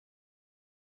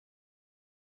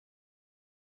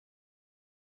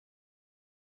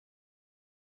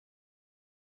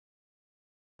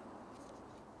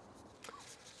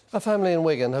A family in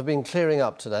Wigan have been clearing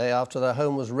up today after their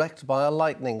home was wrecked by a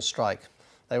lightning strike.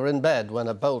 They were in bed when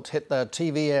a bolt hit their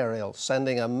TV aerial,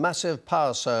 sending a massive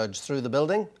power surge through the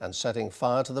building and setting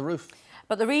fire to the roof.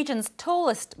 But the region's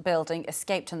tallest building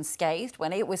escaped unscathed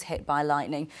when it was hit by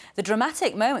lightning. The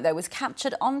dramatic moment, though, was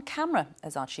captured on camera,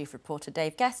 as our chief reporter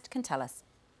Dave Guest can tell us.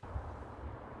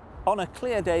 On a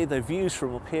clear day, the views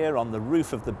from up here on the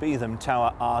roof of the Beetham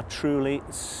Tower are truly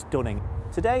stunning.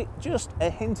 Today, just a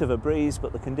hint of a breeze,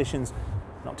 but the conditions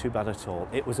not too bad at all.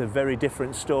 It was a very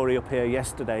different story up here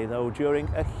yesterday, though, during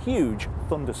a huge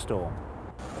thunderstorm.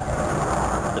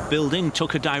 The building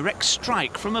took a direct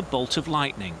strike from a bolt of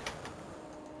lightning.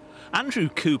 Andrew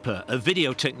Cooper, a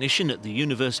video technician at the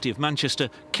University of Manchester,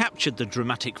 captured the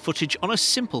dramatic footage on a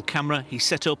simple camera he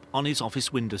set up on his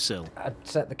office windowsill. I'd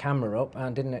set the camera up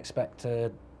and didn't expect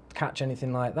to catch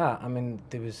anything like that. I mean,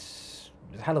 there was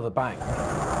a hell of a bang.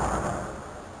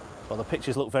 Well, the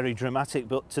pictures look very dramatic,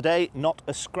 but today, not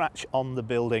a scratch on the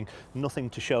building. Nothing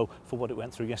to show for what it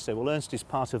went through yesterday. Well, Ernst is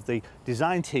part of the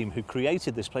design team who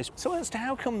created this place. So, Ernst,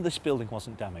 how come this building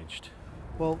wasn't damaged?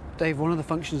 Well, Dave, one of the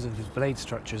functions of this blade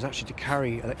structure is actually to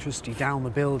carry electricity down the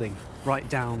building, right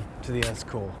down to the Earth's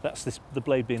core. That's the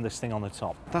blade being this thing on the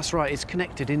top. That's right, it's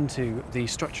connected into the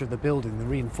structure of the building, the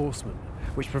reinforcement,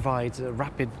 which provides a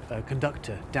rapid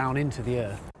conductor down into the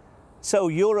Earth. So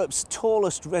Europe's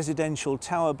tallest residential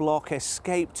tower block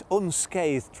escaped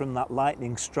unscathed from that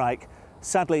lightning strike.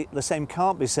 Sadly, the same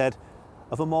can't be said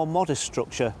of a more modest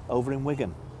structure over in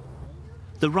Wigan.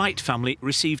 The Wright family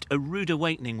received a rude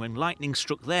awakening when lightning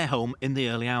struck their home in the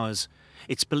early hours.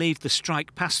 It's believed the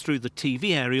strike passed through the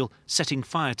TV aerial, setting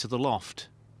fire to the loft.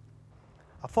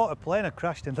 I thought a plane had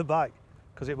crashed in the back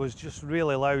because it was just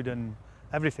really loud and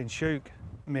everything shook.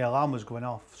 My alarm was going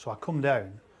off, so I come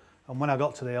down, and when I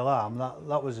got to the alarm,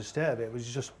 that was the state of it. It was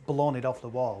just blown it off the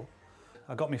wall.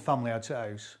 I got my family out of the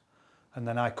house, and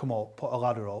then I come up, put a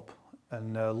ladder up,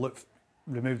 and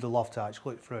removed the loft arch,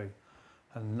 looked through.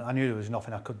 And I knew there was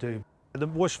nothing I could do. The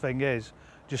worst thing is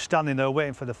just standing there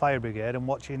waiting for the fire brigade and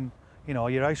watching, you know,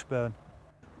 your house burn.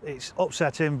 It's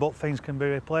upsetting, but things can be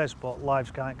replaced, but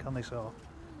lives can't, can they? So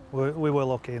we were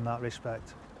lucky in that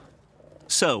respect.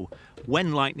 So,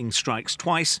 when lightning strikes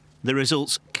twice, the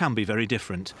results can be very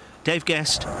different. Dave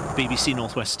Guest, BBC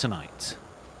North West Tonight.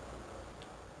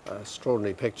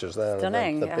 Extraordinary pictures there.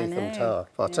 Stunning, of the Beetham Tower.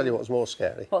 I'll tell you what's more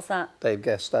scary. What's that? Dave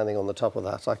Guest standing on the top of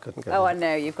that. I couldn't go. Oh, I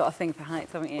know. You've got a thing for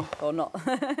heights, haven't you? Or not?